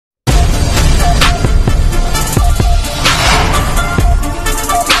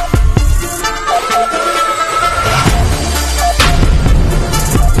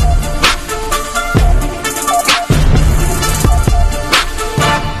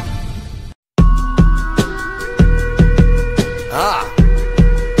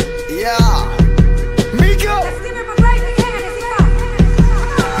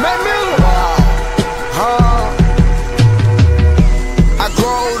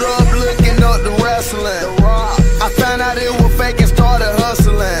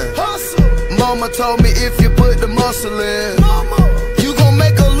told me if you put the muscle in, you gon'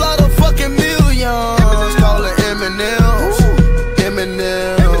 make a lot of fucking millions. Call it Eminem,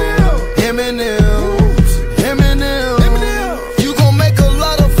 Eminem, Eminem, Eminem. You gon' make a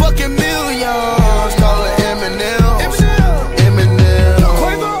lot of fucking millions. Call it Eminem, Eminem.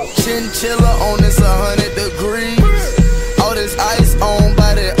 Chinchilla on this 100 degrees. All this ice on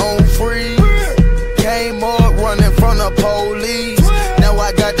by their own free. Came up running from the police. Now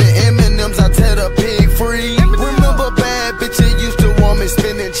I got the M&Ms, I tell the pig free. Remember bad bitches used to want me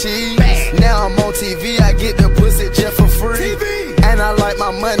spinning cheese. Now I'm on TV, I get the pussy just for free. And I like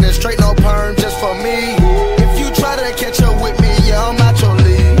my money straight, no perm, just for me. If you try to catch up with me, yeah, I'm out your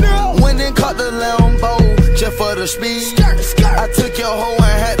league. Went and caught the Lambo just for the speed. I took your hoe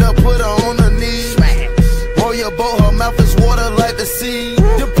and had to put her on her knees. Roll your boat, her mouth is water like the sea.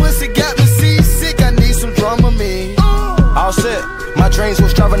 The pussy got me seasick, I need some Dramamine. All set. My dreams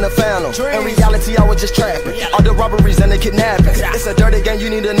was driving the Phantom. In reality, I was just trapping. All the robberies and the kidnappings. It's a dirty game, you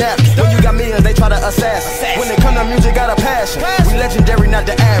need a nap. When you got millions, they try to assassin. When it come to music, got a passion. We legendary, not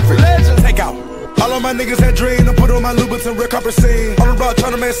the average. Take out. All of my niggas had dream, I put on my Louboutin red carpet scene. On the road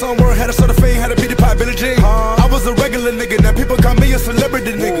trying to make some word, had a sort of fiend, had a beauty pie, Billie Jean. I was a regular nigga, now people call me a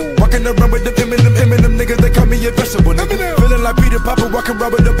celebrity nigga. Walking around with them Eminem niggas, they call me a vegetable nigga. Feeling like Peter Piper, walking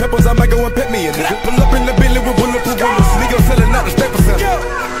around with them peppers, I might go and pet me a nigga. Pull up in the Bentley with bulletproof windows, nigga selling out the Staples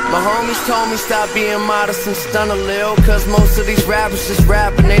Center. My homies told me stop being modest and stun a lil, cause most of these rappers just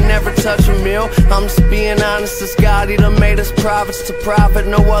rap and they never touch a meal. I'm just being honest, this God, he done made us prophets to profit.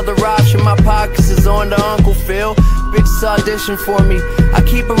 No other option, my pockets is on the Uncle Phil. Bitches audition for me, I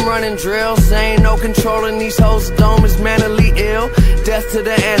keep them running drills. Ain't no controlling these hoes, the dome is mentally ill. Death to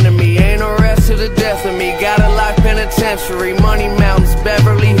the enemy, ain't no rest to the death of me. Got a life penitentiary, Money Mountains,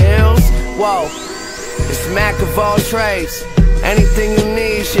 Beverly Hills. Whoa, it's Mac of all trades. Anything you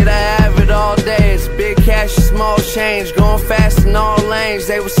need, shit, I have it all day. It's big cash and small change, going fast in all lanes.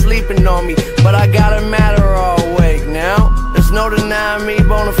 They was sleeping on me, but I got a matter all awake now. There's no denying me,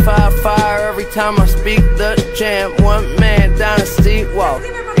 bonafide fire every time I speak. The champ, one man dynasty. Whoa,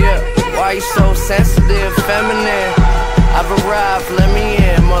 yeah, why you so sensitive, feminine? I've arrived, let me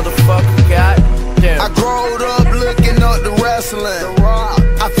in, motherfucker, goddamn. I growed up looking up the wrestling.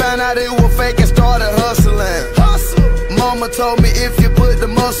 I found out it was fake and started hustling. Mama told me if you put the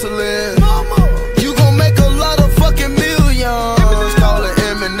muscle in,